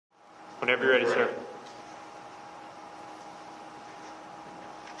Whenever you're ready, sir.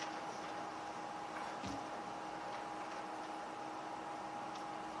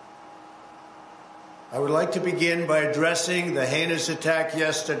 I would like to begin by addressing the heinous attack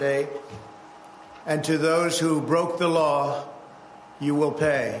yesterday, and to those who broke the law, you will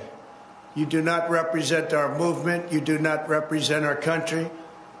pay. You do not represent our movement, you do not represent our country,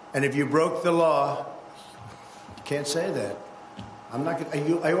 and if you broke the law, you can't say that.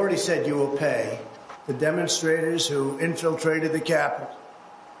 I already said you will pay. The demonstrators who infiltrated the Capitol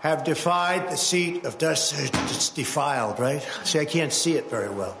have defied the seat of justice. It's defiled, right? See, I can't see it very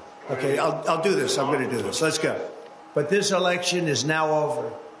well. Okay, I'll do this. I'm going to do this. Let's go. But this election is now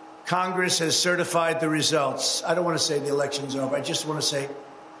over. Congress has certified the results. I don't want to say the election's over. I just want to say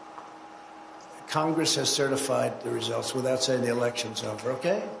Congress has certified the results without saying the election's over,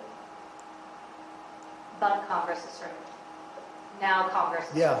 okay? But Congress is certified. Now Congress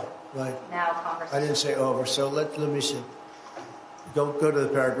is Yeah, right. Now Congress I didn't say over, so let me see. Go to the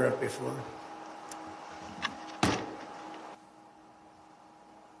paragraph before.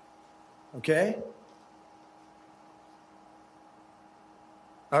 Okay?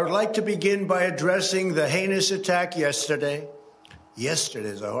 I would like to begin by addressing the heinous attack yesterday. Yesterday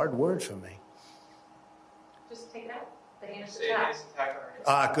is a hard word for me. Just take it out. The heinous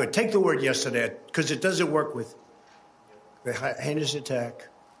attack. Good. Take the word yesterday, because it doesn't work with the heinous attack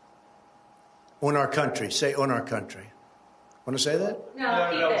on our country. Say on our country. Want to say that? No,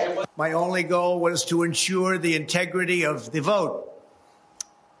 keep it. My only goal was to ensure the integrity of the vote.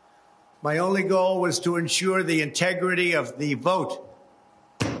 My only goal was to ensure the integrity of the vote.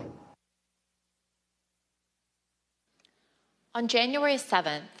 On January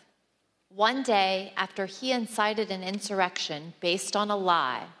 7th, one day after he incited an insurrection based on a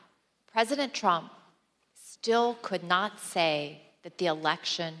lie, President Trump still could not say that the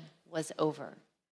election was over.